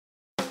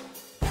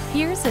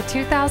Here's a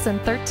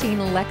 2013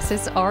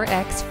 Lexus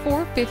RX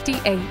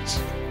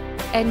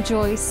 450h.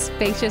 Enjoy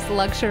spacious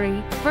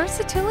luxury,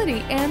 versatility,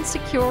 and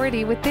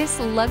security with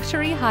this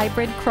luxury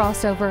hybrid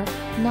crossover.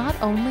 Not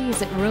only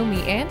is it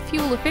roomy and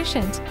fuel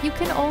efficient, you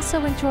can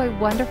also enjoy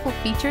wonderful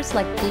features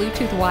like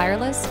Bluetooth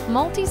wireless,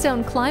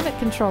 multi-zone climate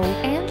control,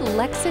 and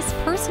Lexus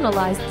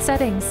personalized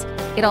settings.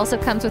 It also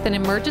comes with an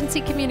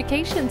emergency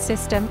communication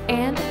system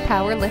and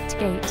power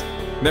liftgate.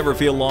 Never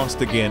feel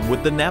lost again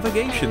with the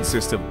navigation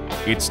system.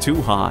 It's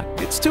too hot,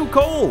 it's too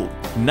cold.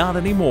 Not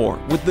anymore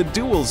with the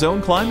dual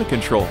zone climate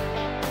control.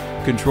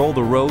 Control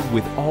the road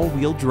with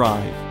all-wheel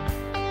drive.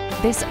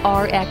 This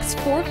RX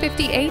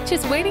 450h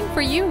is waiting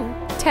for you.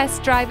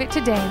 Test drive it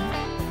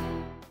today.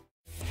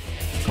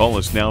 Call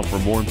us now for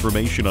more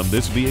information on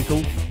this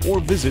vehicle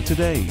or visit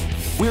today.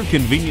 We're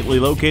conveniently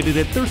located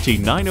at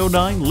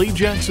 13909 Lee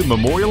Jackson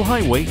Memorial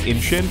Highway in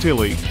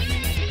Chantilly.